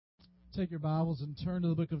Take your Bibles and turn to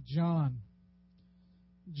the book of John.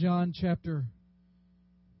 John chapter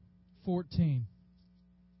 14.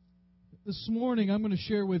 This morning I'm going to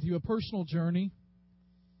share with you a personal journey.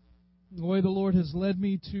 The way the Lord has led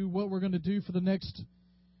me to what we're going to do for the next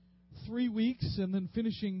 3 weeks, and then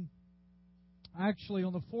finishing actually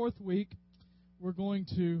on the fourth week, we're going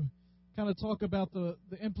to kind of talk about the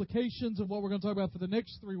implications of what we're going to talk about for the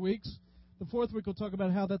next 3 weeks. The fourth week we'll talk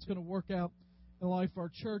about how that's going to work out in the life of our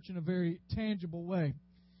church in a very tangible way.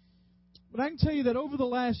 But I can tell you that over the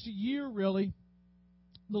last year, really,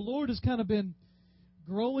 the Lord has kind of been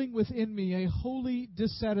growing within me a holy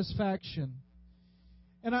dissatisfaction.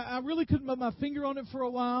 And I really couldn't put my finger on it for a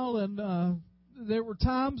while, and there were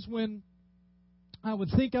times when I would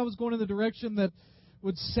think I was going in the direction that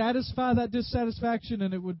would satisfy that dissatisfaction,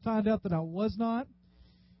 and it would find out that I was not.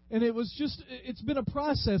 And it's been a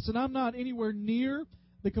process, and I'm not anywhere near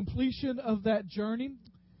the completion of that journey.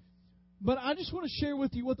 But I just want to share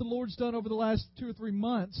with you what the Lord's done over the last 2 or 3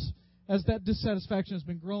 months as that dissatisfaction has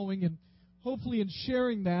been growing. And hopefully in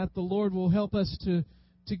sharing that, the Lord will help us to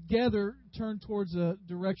together turn towards a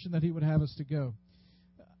direction that He would have us to go.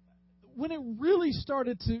 When it really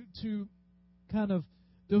started to kind of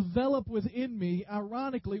develop within me,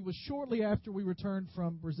 ironically, was shortly after we returned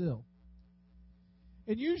from Brazil.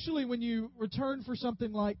 And usually when you return for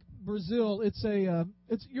something like Brazil,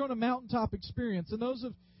 you're on a mountaintop experience. And those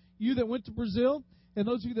of you that went to Brazil, and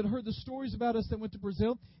those of you that heard the stories about us that went to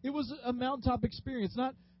Brazil, it was a mountaintop experience,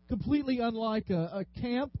 not completely unlike a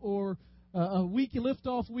camp or a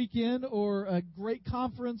liftoff weekend or a great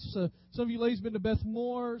conference. Some of you ladies have been to Beth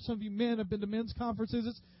Moore. Some of you men have been to men's conferences.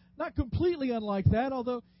 It's not completely unlike that,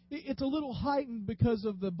 although it's a little heightened because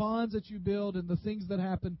of the bonds that you build and the things that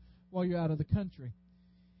happen while you're out of the country.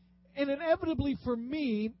 And inevitably for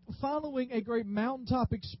me, following a great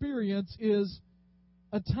mountaintop experience is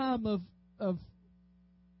a time of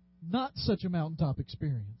not such a mountaintop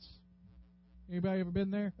experience. Anybody ever been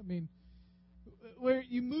there? I mean, where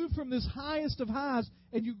you move from this highest of highs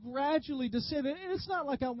and you gradually descend. And it's not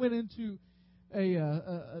like I went into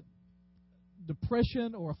a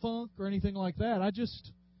depression or a funk or anything like that. I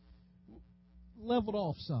just leveled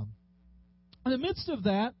off some. In the midst of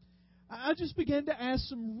that, I just began to ask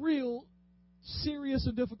some real serious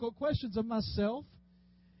and difficult questions of myself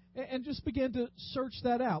and just began to search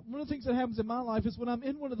that out. One of the things that happens in my life is when I'm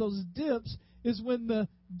in one of those dips is when the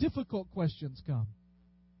difficult questions come.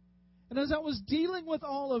 And as I was dealing with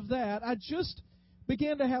all of that, I just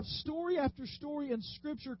began to have story after story in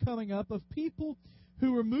Scripture coming up of people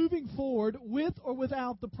who were moving forward with or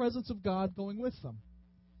without the presence of God going with them.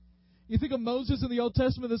 You think of Moses in the Old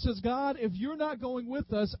Testament that says, God, if you're not going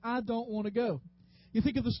with us, I don't want to go. You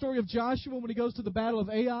think of the story of Joshua when he goes to the battle of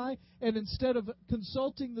Ai, and instead of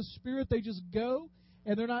consulting the Spirit, they just go,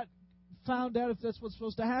 and they're not found out if that's what's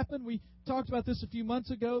supposed to happen. We talked about this a few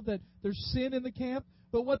months ago, that there's sin in the camp,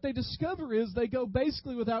 but what they discover is they go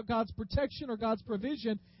basically without God's protection or God's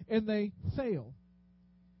provision, and they fail.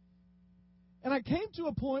 And I came to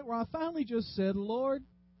a point where I finally just said, Lord,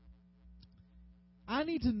 I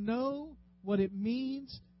need to know what it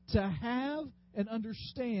means to have and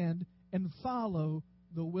understand and follow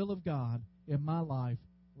the will of God in my life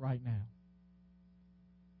right now.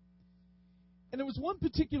 And it was one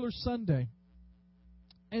particular Sunday,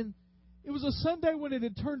 and it was a Sunday when it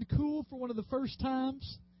had turned cool for one of the first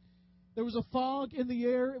times. There was a fog in the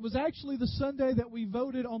air. It was actually the Sunday that we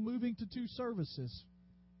voted on moving to 2 services.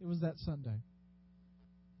 It was that Sunday.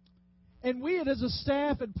 And we had, as a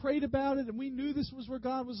staff, had prayed about it, and we knew this was where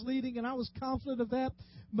God was leading, and I was confident of that.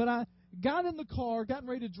 But I got in the car, gotten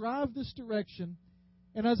ready to drive this direction,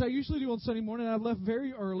 and as I usually do on Sunday morning, I left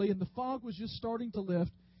very early, and the fog was just starting to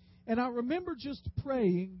lift. And I remember just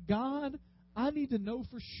praying, God, I need to know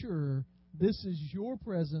for sure this is your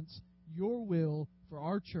presence, your will for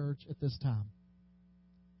our church at this time.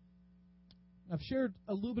 I've shared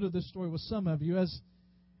a little bit of this story with some of you. As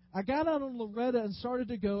I got out on Loretta and started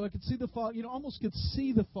to go, I could see the fog, almost could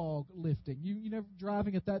see the fog lifting. You never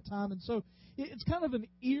driving at that time. And so it's kind of an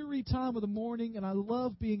eerie time of the morning, and I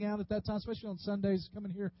love being out at that time, especially on Sundays,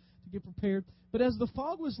 coming here to get prepared. But as the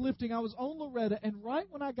fog was lifting, I was on Loretta, and right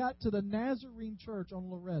when I got to the Nazarene Church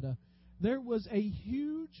on Loretta, there was a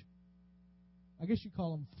huge, I guess you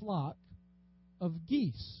call them flock, of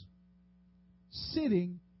geese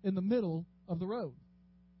sitting in the middle of the road.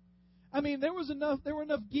 I mean, there were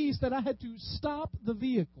enough geese that I had to stop the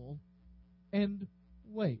vehicle and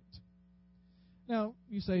wait. Now,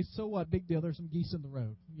 you say, so what? Big deal. There's some geese in the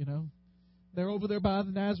road, They're over there by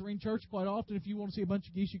the Nazarene Church quite often. If you want to see a bunch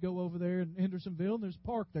of geese, you go over there in Hendersonville, and there's a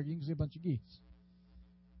park there. You can see a bunch of geese.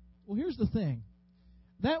 Well, here's the thing.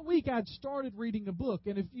 That week I'd started reading a book,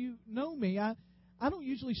 and if you know me, I don't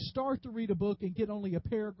usually start to read a book and get only a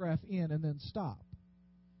paragraph in and then stop.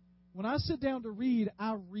 When I sit down to read,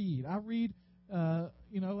 I read. I read, and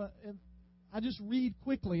I just read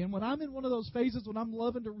quickly. And when I'm in one of those phases when I'm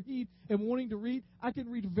loving to read and wanting to read, I can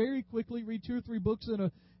read very quickly, read 2 or 3 books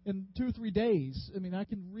in 2 or 3 days. I mean, I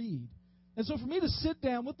can read. And so for me to sit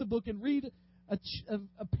down with the book and read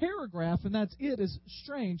a paragraph, and that's it, is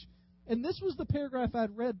strange. And this was the paragraph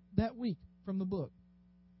I'd read that week from the book.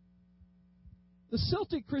 The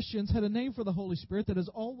Celtic Christians had a name for the Holy Spirit that has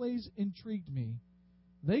always intrigued me.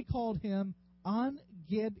 They called him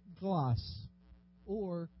An-ged-glas,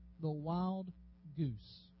 or the wild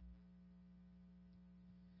goose.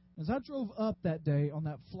 As I drove up that day on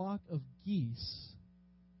that flock of geese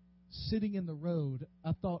sitting in the road,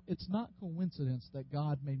 I thought, it's not coincidence that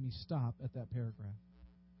God made me stop at that paragraph.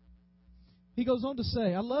 He goes on to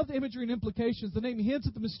say, I love the imagery and implications. The name hints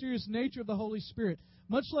at the mysterious nature of the Holy Spirit.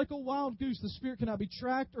 Much like a wild goose, the Spirit cannot be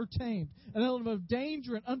tracked or tamed. An element of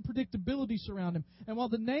danger and unpredictability surround him. And while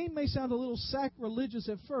the name may sound a little sacrilegious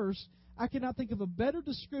at first, I cannot think of a better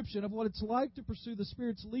description of what it's like to pursue the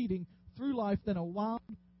Spirit's leading through life than a wild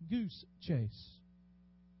goose chase.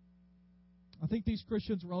 I think these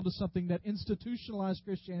Christians were onto something that institutionalized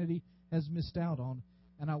Christianity has missed out on.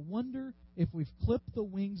 And I wonder if we've clipped the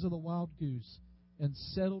wings of the wild goose and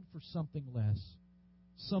settled for something less.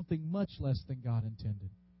 Something much less than God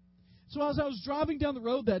intended. So as I was driving down the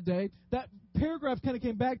road that day, that paragraph kind of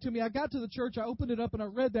came back to me. I got to the church, I opened it up, and I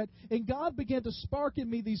read that. And God began to spark in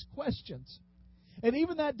me these questions. And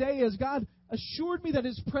even that day, as God assured me that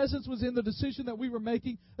His presence was in the decision that we were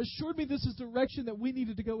making, assured me this is the direction that we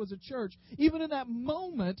needed to go as a church, even in that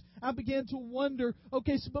moment, I began to wonder,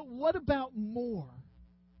 okay, so but what about more?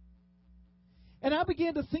 And I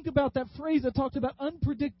began to think about that phrase that talked about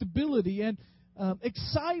unpredictability and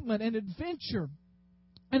excitement and adventure.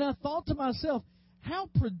 And I thought to myself, how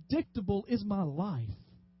predictable is my life?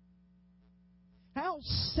 How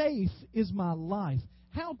safe is my life?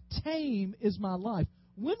 How tame is my life?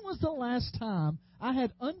 When was the last time I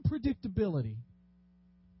had unpredictability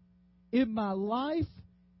in my life,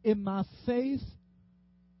 in my faith,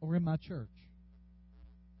 or in my church?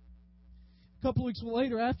 A couple weeks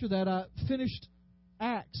later after that, I finished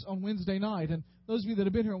Acts on Wednesday night. And those of you that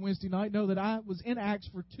have been here on Wednesday night know that I was in Acts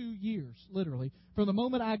for 2 years, literally. From the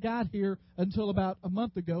moment I got here until about a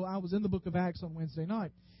month ago, I was in the book of Acts on Wednesday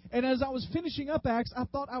night. And as I was finishing up Acts, I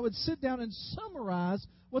thought I would sit down and summarize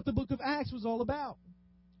what the book of Acts was all about.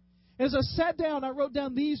 As I sat down, I wrote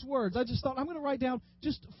down these words. I just thought, I'm going to write down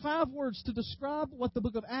just 5 words to describe what the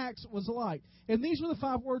book of Acts was like. And these were the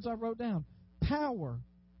 5 words I wrote down. Power,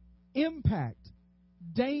 impact,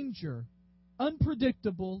 danger,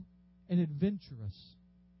 unpredictable, and adventurous.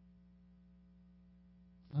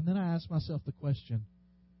 And then I asked myself the question,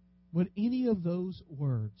 would any of those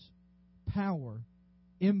words, power,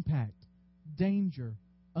 impact, danger,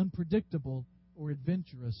 unpredictable, or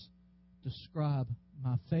adventurous, describe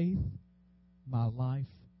my faith, my life,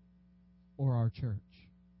 or our church?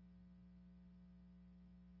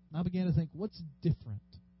 And I began to think, what's different?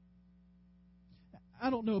 I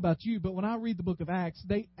don't know about you, but when I read the book of Acts,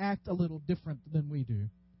 they act a little different than we do.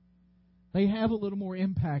 They have a little more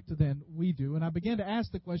impact than we do. And I began to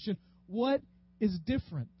ask the question, what is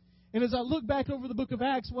different? And as I look back over the book of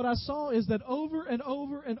Acts, what I saw is that over and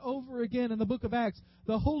over and over again in the book of Acts,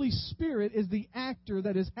 the Holy Spirit is the actor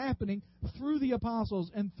that is happening through the apostles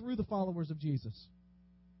and through the followers of Jesus.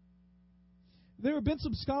 There have been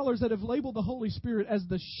some scholars that have labeled the Holy Spirit as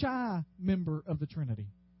the shy member of the Trinity.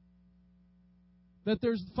 That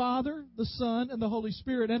there's the Father, the Son, and the Holy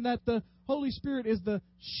Spirit, and that the Holy Spirit is the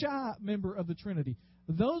shy member of the Trinity.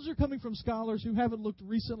 Those are coming from scholars who haven't looked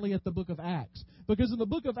recently at the book of Acts. Because in the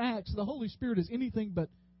book of Acts, the Holy Spirit is anything but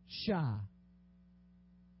shy.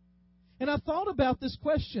 And I thought about this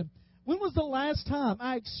question. When was the last time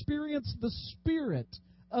I experienced the Spirit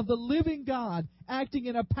of the living God acting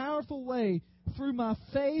in a powerful way through my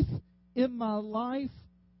faith, in my life,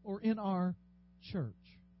 or in our church?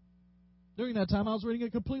 During that time, I was reading a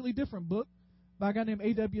completely different book by a guy named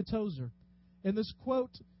A.W. Tozer. And this quote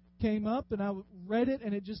came up, and I read it,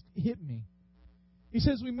 and it just hit me. He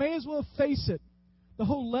says, we may as well face it. The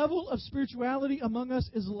whole level of spirituality among us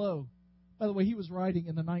is low. By the way, he was writing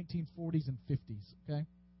in the 1940s and 50s, okay?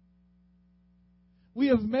 We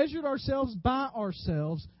have measured ourselves by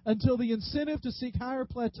ourselves until the incentive to seek higher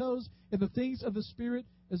plateaus in the things of the Spirit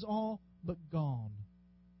is all but gone.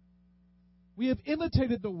 We have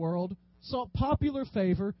imitated the world, sought popular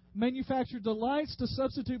favor, manufactured delights to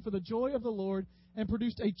substitute for the joy of the Lord, and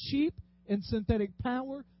produced a cheap and synthetic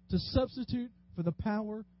power to substitute for the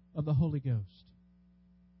power of the Holy Ghost.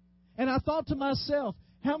 And I thought to myself,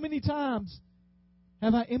 how many times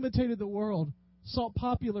have I imitated the world, sought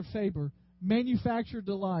popular favor, manufactured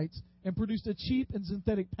delights, and produced a cheap and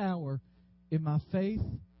synthetic power in my faith,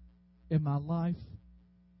 in my life,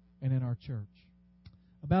 and in our church?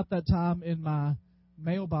 About that time, in my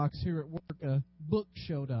mailbox here at work, a book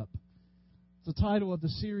showed up. It's the title of the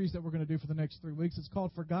series that we're going to do for the next 3 weeks. It's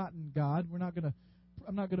called Forgotten God.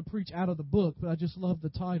 I'm not going to preach out of the book, but I just love the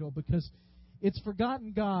title because it's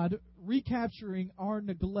Forgotten God, recapturing our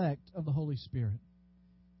neglect of the Holy Spirit.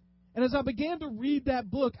 And as I began to read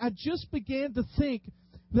that book, I just began to think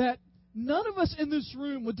that none of us in this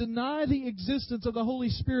room would deny the existence of the Holy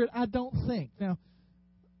Spirit, I don't think. Now,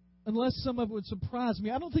 unless some of it would surprise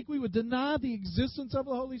me, I don't think we would deny the existence of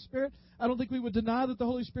the Holy Spirit. I don't think we would deny that the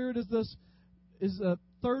Holy Spirit is a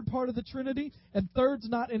third part of the Trinity, and third's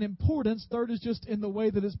not in importance. Third is just in the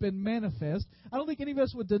way that it's been manifest. I don't think any of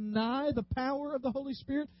us would deny the power of the Holy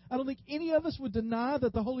Spirit. I don't think any of us would deny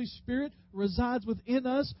that the Holy Spirit resides within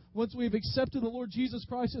us once we've accepted the Lord Jesus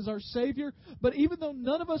Christ as our Savior. But even though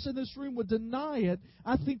none of us in this room would deny it,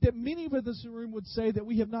 I think that many of us in this room would say that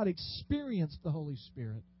we have not experienced the Holy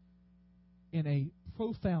Spirit in a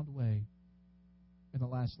profound way in the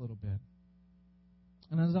last little bit.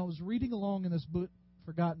 And as I was reading along in this book,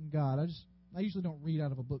 Forgotten God, I usually don't read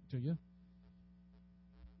out of a book to you.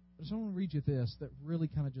 I just want to read you this that really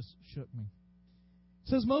kind of just shook me. It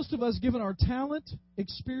says, most of us, given our talent,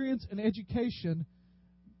 experience, and education,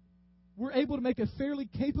 we're able to make a fairly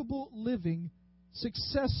capable living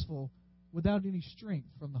successful without any strength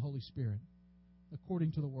from the Holy Spirit,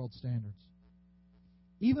 according to the world standards.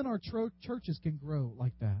 Even our churches can grow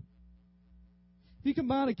like that. If you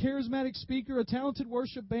combine a charismatic speaker, a talented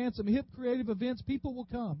worship band, some hip creative events, people will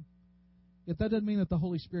come. Yet that doesn't mean that the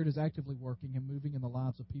Holy Spirit is actively working and moving in the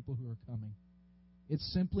lives of people who are coming. It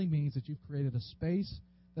simply means that you've created a space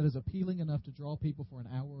that is appealing enough to draw people for an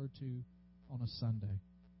hour or two on a Sunday.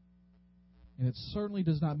 And it certainly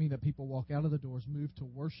does not mean that people walk out of the doors moved to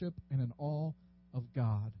worship and in awe of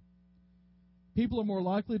God. People are more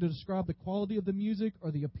likely to describe the quality of the music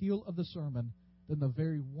or the appeal of the sermon than the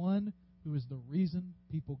very one who is the reason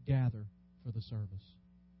people gather for the service.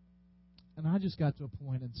 And I just got to a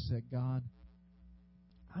point and said, God,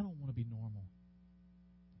 I don't want to be normal.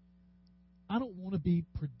 I don't want to be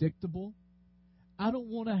predictable. I don't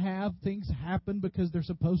want to have things happen because they're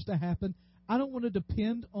supposed to happen. I don't want to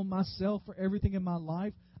depend on myself for everything in my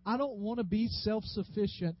life. I don't want to be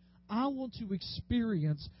self-sufficient. I want to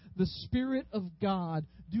experience the Spirit of God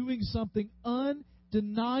doing something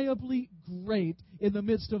undeniably great in the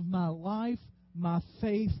midst of my life, my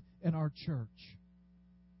faith, and our church.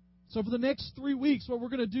 So for the next 3 weeks, what we're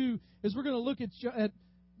going to do is we're going to look at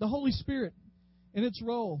the Holy Spirit and its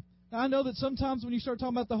role. Now, I know that sometimes when you start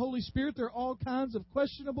talking about the Holy Spirit, there are all kinds of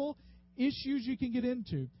questionable issues you can get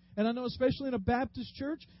into. And I know especially in a Baptist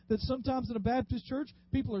church, that sometimes in a Baptist church,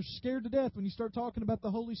 people are scared to death when you start talking about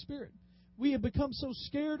the Holy Spirit. We have become so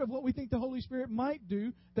scared of what we think the Holy Spirit might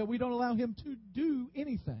do that we don't allow Him to do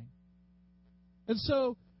anything. And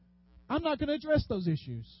so, I'm not going to address those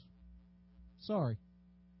issues. Sorry.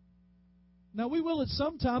 Now, we will at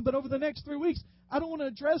some time, but over the next 3 weeks, I don't want to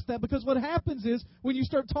address that, because what happens is when you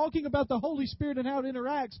start talking about the Holy Spirit and how it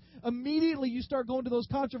interacts, immediately you start going to those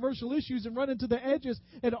controversial issues and run into the edges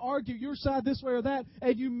and argue your side this way or that,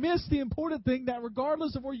 and you miss the important thing that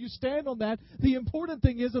regardless of where you stand on that, the important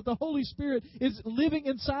thing is that the Holy Spirit is living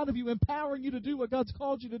inside of you, empowering you to do what God's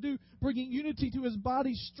called you to do, bringing unity to His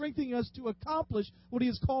body, strengthening us to accomplish what He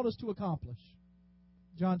has called us to accomplish.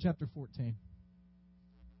 John chapter 14.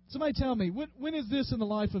 Somebody tell me, when is this in the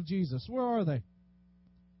life of Jesus? Where are they?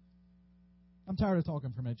 I'm tired of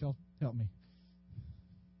talking for a minute. Y'all help me.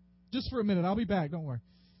 Just for a minute. I'll be back. Don't worry.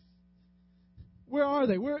 Where are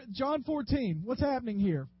they? John 14. What's happening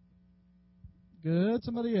here? Good.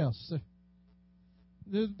 Somebody else.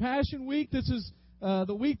 The Passion Week. This is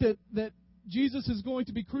the week that Jesus is going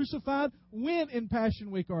to be crucified. When in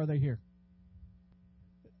Passion Week are they here?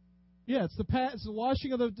 Yeah, it's the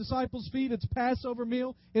washing of the disciples' feet. It's Passover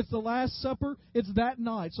meal. It's the Last Supper. It's that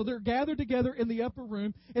night. So they're gathered together in the upper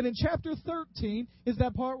room. And in chapter 13 is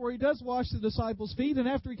that part where He does wash the disciples' feet. And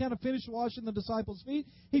after He kind of finished washing the disciples' feet,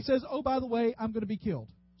 He says, oh, by the way, I'm going to be killed.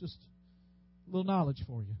 Just a little knowledge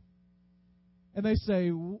for you. And they say,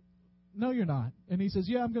 no, you're not. And He says,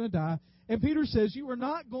 yeah, I'm going to die. And Peter says, you are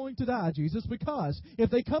not going to die, Jesus, because if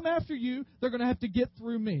they come after you, they're going to have to get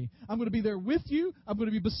through me. I'm going to be there with you. I'm going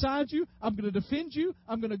to be beside you. I'm going to defend you.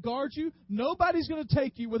 I'm going to guard you. Nobody's going to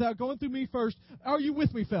take you without going through me first. Are you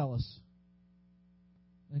with me, fellas?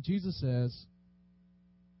 And Jesus says,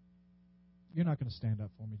 you're not going to stand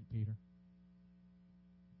up for me, Peter.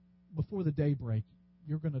 Before the daybreak,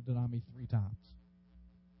 you're going to deny me 3 times.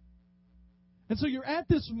 And so you're at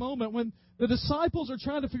this moment when the disciples are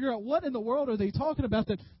trying to figure out what in the world are they talking about,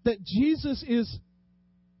 that Jesus is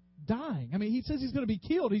dying. I mean, he says he's going to be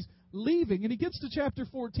killed. He's leaving. And he gets to chapter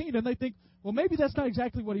 14, and they think, well, maybe that's not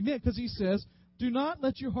exactly what he meant, because he says, do not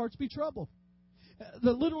let your hearts be troubled.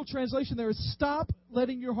 The literal translation there is stop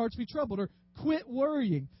letting your hearts be troubled, or quit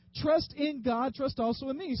worrying. Trust in God, trust also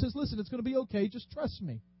in me. He says, listen, it's going to be okay, just trust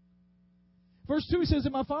me. Verse 2, he says,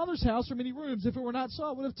 in my Father's house are many rooms. If it were not so,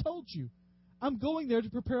 I would have told you. I'm going there to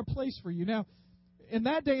prepare a place for you. Now, in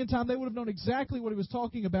that day and time, they would have known exactly what he was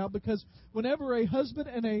talking about, because whenever a husband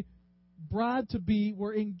and a bride-to-be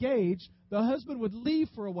were engaged, the husband would leave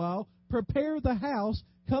for a while, prepare the house,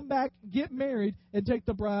 come back, get married, and take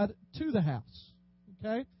the bride to the house.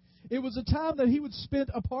 Okay? It was a time that he would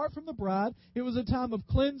spend apart from the bride. It was a time of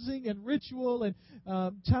cleansing and ritual and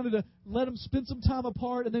time to let him spend some time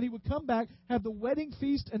apart. And then he would come back, have the wedding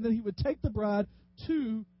feast, and then he would take the bride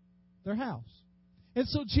to their house. And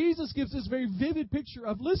so Jesus gives this very vivid picture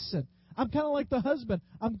of, listen, I'm kind of like the husband.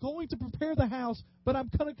 I'm going to prepare the house, but I'm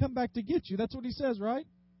going to come back to get you. That's what he says, right?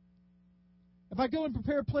 If I go and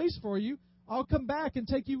prepare a place for you, I'll come back and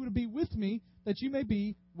take you to be with me, that you may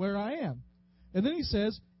be where I am. And then he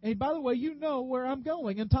says, and by the way, you know where I'm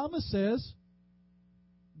going. And Thomas says,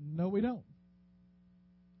 no, we don't.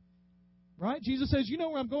 Right? Jesus says, you know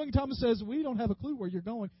where I'm going. Thomas says, we don't have a clue where you're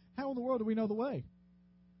going. How in the world do we know the way?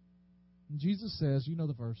 And Jesus says, you know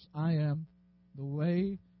the verse, I am the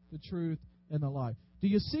way, the truth, and the life. Do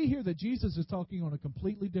you see here that Jesus is talking on a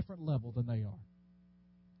completely different level than they are?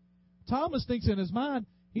 Thomas thinks in his mind,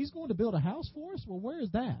 he's going to build a house for us? Well, where is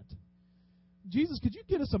that? Jesus, could you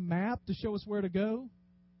get us a map to show us where to go?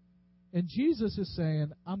 And Jesus is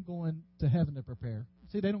saying, I'm going to heaven to prepare.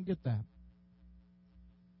 See, they don't get that.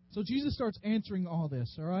 So Jesus starts answering all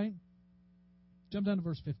this, all right? Jump down to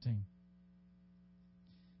verse 15.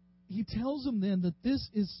 He tells them then that this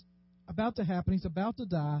is about to happen. He's about to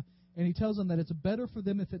die, and he tells them that it's better for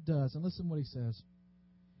them if it does. And listen to what he says.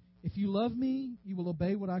 If you love me, you will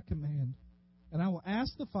obey what I command. And I will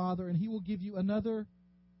ask the Father, and he will give you another,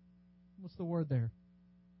 what's the word there?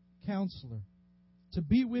 Counselor, to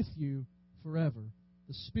be with you forever,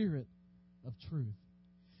 the Spirit of truth.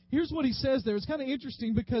 Here's what he says there. It's kind of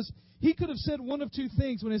interesting because he could have said one of two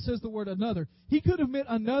things when it says the word another. He could have meant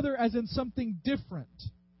another as in something different.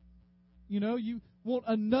 You know, you want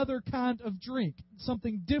another kind of drink,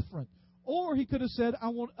 something different. Or he could have said, I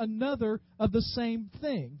want another of the same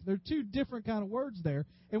thing. There are two different kind of words there.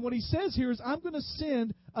 And what he says here is, I'm going to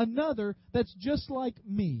send another that's just like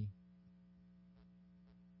me.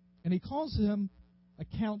 And he calls him a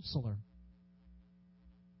counselor.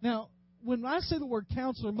 Now, when I say the word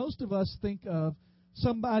counselor, most of us think of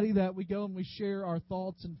somebody that we go and we share our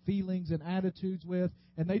thoughts and feelings and attitudes with,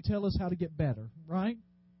 and they tell us how to get better, right?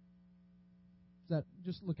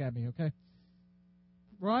 Just look at me, okay?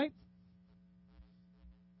 Right?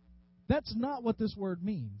 That's not what this word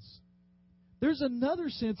means. There's another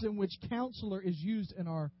sense in which counselor is used in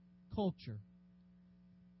our culture.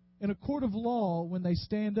 In a court of law, when they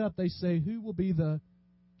stand up, they say, who will be the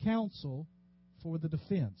counsel for the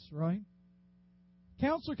defense, right?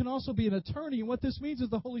 Counselor can also be an attorney, and what this means is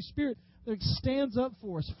the Holy Spirit that stands up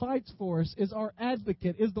for us, fights for us, is our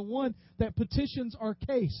advocate, is the one that petitions our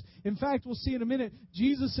case. In fact, we'll see in a minute,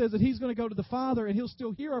 Jesus says that he's going to go to the Father and he'll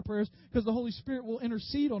still hear our prayers because the Holy Spirit will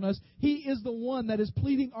intercede on us. He is the one that is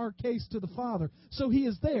pleading our case to the Father. So he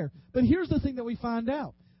is there. But here's the thing that we find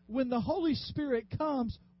out. When the Holy Spirit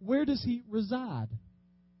comes, where does he reside?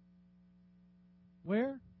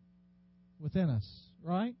 Where? Within us,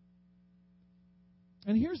 right?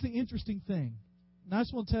 And here's the interesting thing. And I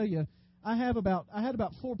just want to tell you, I had about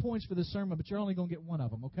 4 points for this sermon, but you're only going to get one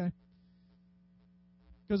of them, okay?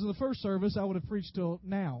 Because in the first service, I would have preached till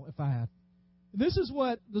now if I had. This is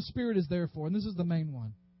what the Spirit is there for, and this is the main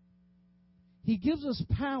one. He gives us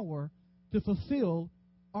power to fulfill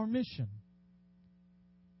our mission.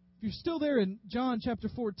 If you're still there in John chapter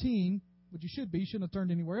 14, which you should be, you shouldn't have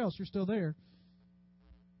turned anywhere else, you're still there.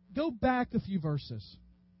 Go back a few verses.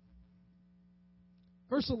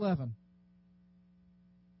 Verse 11.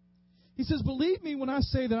 He says, believe me when I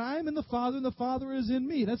say that I am in the Father and the Father is in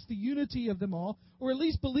me. That's the unity of them all. Or at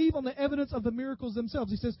least believe on the evidence of the miracles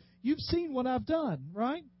themselves. He says, you've seen what I've done,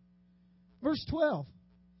 right? Verse 12.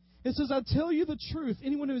 It says, I tell you the truth.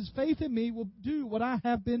 Anyone who has faith in me will do what I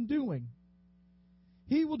have been doing.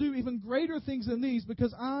 He will do even greater things than these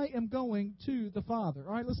because I am going to the Father.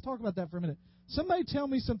 All right, let's talk about that for a minute. Somebody tell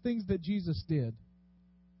me some things that Jesus did.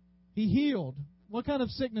 He healed. What kind of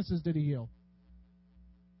sicknesses did he heal?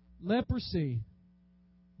 leprosy,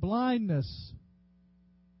 blindness,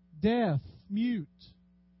 deaf, mute,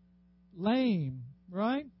 lame,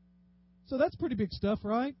 right? So that's pretty big stuff,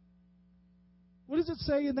 right? What does it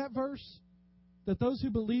say in that verse? That those who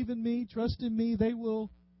believe in me, trust in me, they will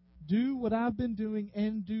do what I've been doing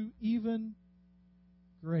and do even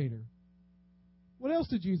greater. What else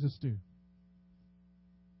did Jesus do?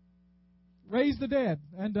 Raise the dead.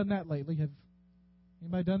 I haven't done that lately. Have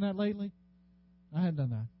anybody done that lately? I haven't done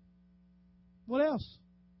that. What else?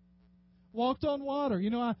 Walked on water. You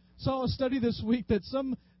know, I saw a study this week that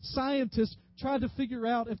some scientists tried to figure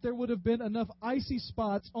out if there would have been enough icy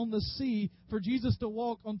spots on the sea for Jesus to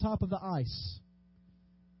walk on top of the ice.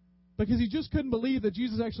 Because he just couldn't believe that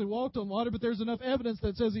Jesus actually walked on water, but there's enough evidence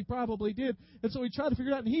that says he probably did. And so he tried to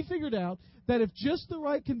figure it out, and he figured out that if just the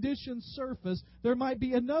right conditions surfaced, there might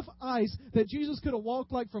be enough ice that Jesus could have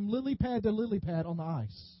walked like from lily pad to lily pad on the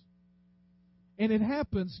ice. And it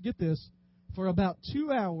happens, get this, for about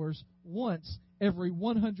 2 hours once every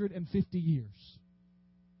 150 years.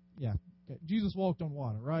 Yeah, okay. Jesus walked on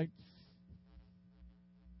water, right?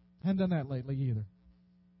 Haven't done that lately either.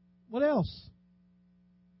 What else?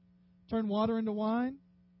 Turn water into wine.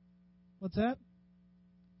 What's that?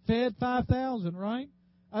 Fed 5,000, right?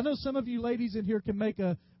 I know some of you ladies in here can make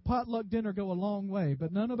a potluck dinner go a long way,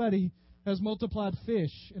 but nobody has multiplied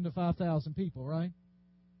fish into 5,000 people, right?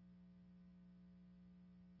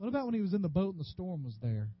 What about when he was in the boat and the storm was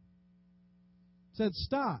there? It said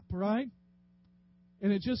stop, right?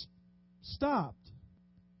 And it just stopped.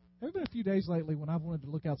 There have been a few days lately when I've wanted to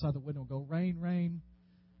look outside the window and go, rain, rain,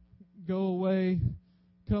 go away,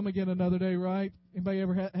 come again another day, right? Anybody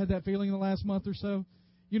ever had that feeling in the last month or so?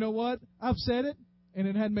 You know what? I've said it, and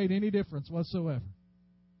it hadn't made any difference whatsoever.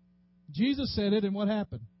 Jesus said it, and what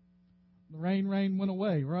happened? The rain went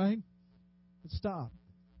away, right? It stopped.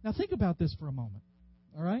 Now think about this for a moment,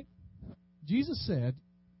 all right? Jesus said,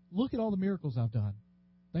 look at all the miracles I've done.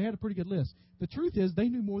 They had a pretty good list. The truth is, they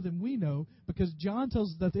knew more than we know, because John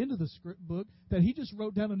tells us at the end of the script book that he just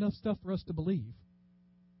wrote down enough stuff for us to believe.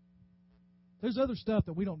 There's other stuff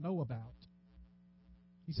that we don't know about.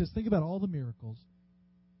 He says, think about all the miracles,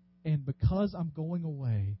 and because I'm going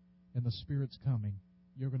away and the Spirit's coming,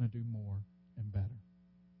 you're going to do more and better.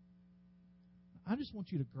 I just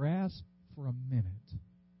want you to grasp for a minute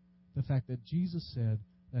the fact that Jesus said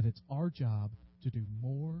that it's our job to do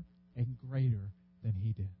more and greater than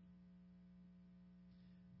He did.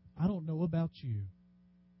 I don't know about you,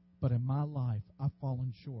 but in my life, I've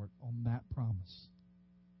fallen short on that promise.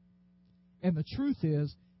 And the truth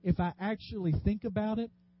is, if I actually think about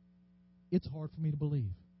it, it's hard for me to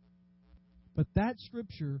believe. But that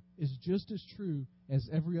Scripture is just as true as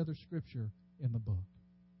every other Scripture in the book.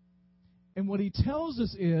 And what he tells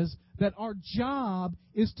us is that our job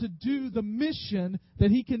is to do the mission that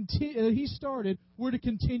he started. We're to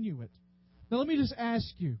continue it. Now let me just ask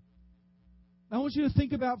you. I want you to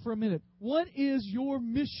think about for a minute. What is your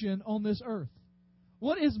mission on this earth?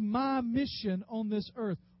 What is my mission on this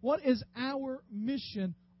earth? What is our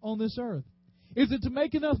mission on this earth? Is it to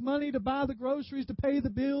make enough money to buy the groceries, to pay the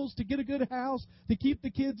bills, to get a good house, to keep the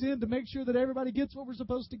kids in, to make sure that everybody gets what we're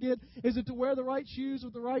supposed to get? Is it to wear the right shoes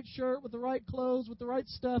with the right shirt, with the right clothes, with the right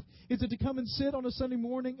stuff? Is it to come and sit on a Sunday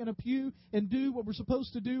morning in a pew and do what we're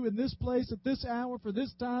supposed to do in this place at this hour for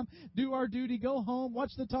this time, do our duty, go home,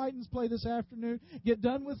 watch the Titans play this afternoon, get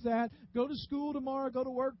done with that, go to school tomorrow, go to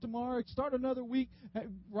work tomorrow, start another week,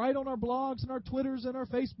 write on our blogs and our Twitters and our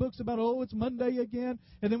Facebooks about, oh, it's Monday again,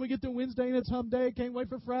 and then we get to Wednesday and it's hump day, can't wait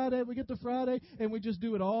for Friday, we get to Friday, and we just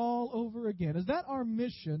do it all over again. Is that our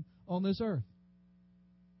mission on this earth?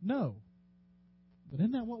 No. But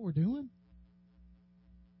isn't that what we're doing?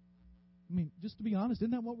 I mean, just to be honest,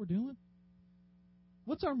 isn't that what we're doing?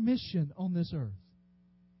 What's our mission on this earth?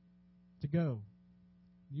 To go.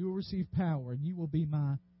 You will receive power, and you will be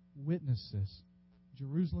my witnesses.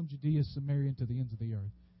 Jerusalem, Judea, Samaria, and to the ends of the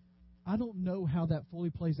earth. I don't know how that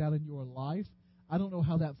fully plays out in your life. I don't know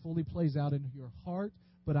how that fully plays out in your heart,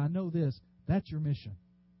 but I know this, that's your mission.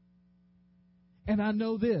 And I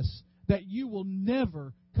know this, that you will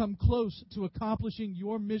never come close to accomplishing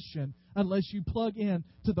your mission unless you plug in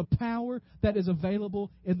to the power that is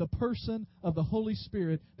available in the person of the Holy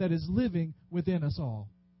Spirit that is living within us all.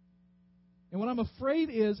 And what I'm afraid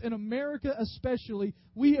is, in America especially,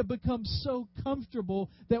 we have become so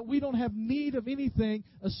comfortable that we don't have need of anything,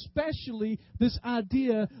 especially this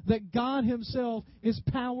idea that God Himself, His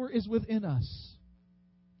power is within us.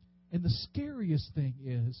 And the scariest thing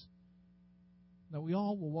is that we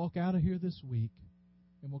all will walk out of here this week,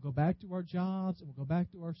 and we'll go back to our jobs, and we'll go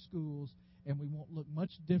back to our schools, and we won't look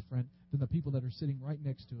much different than the people that are sitting right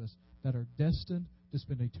next to us that are destined to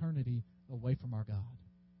spend eternity away from our God.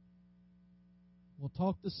 We'll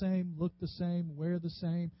talk the same, look the same, wear the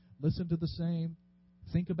same, listen to the same,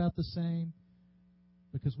 think about the same,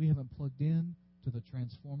 because we haven't plugged in to the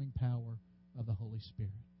transforming power of the Holy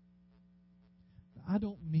Spirit. I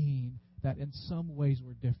don't mean that in some ways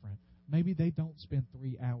we're different. Maybe they don't spend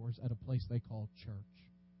 3 hours at a place they call church.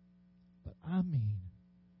 But I mean,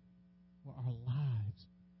 well, our lives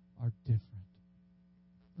are different.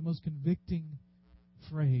 The most convicting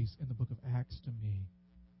phrase in the book of Acts to me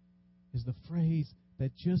is the phrase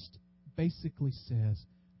that just basically says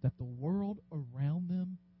that the world around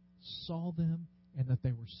them saw them and that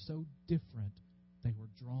they were so different they were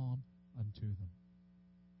drawn unto them.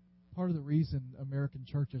 Part of the reason American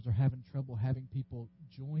churches are having trouble having people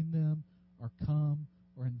join them or come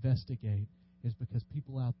or investigate is because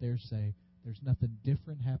people out there say there's nothing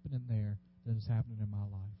different happening there than is happening in my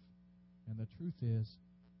life. And the truth is,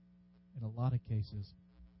 in a lot of cases,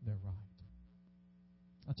 they're right.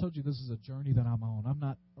 I told you this is a journey that I'm on. I'm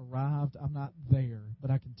not arrived. I'm not there.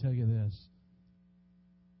 But I can tell you this.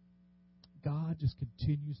 God just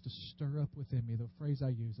continues to stir up within me. The phrase I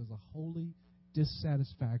use is a holy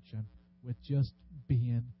dissatisfaction with just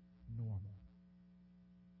being normal.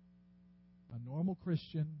 A normal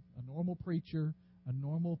Christian, a normal preacher, a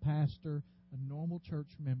normal pastor, a normal church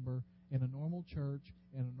member, in a normal church,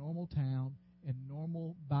 in a normal town, in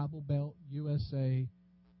normal Bible Belt, USA,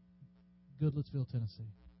 Goodlettsville,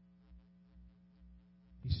 Tennessee.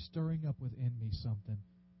 He's stirring up within me something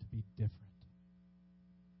to be different.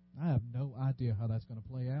 I have no idea how that's going to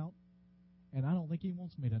play out, and I don't think He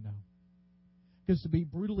wants me to know. Because to be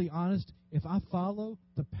brutally honest, if I follow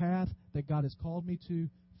the path that God has called me to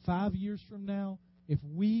 5 years from now, if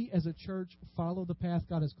we as a church follow the path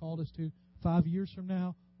God has called us to 5 years from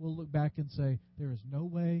now, we'll look back and say, there is no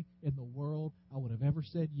way in the world I would have ever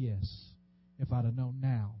said yes if I'd have known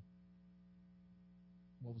now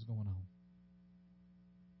what was going on.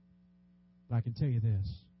 But I can tell you this.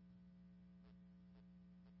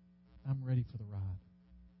 I'm ready for the ride.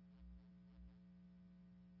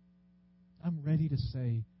 I'm ready to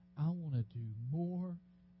say, I want to do more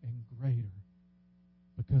and greater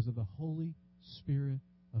because of the Holy Spirit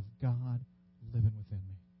of God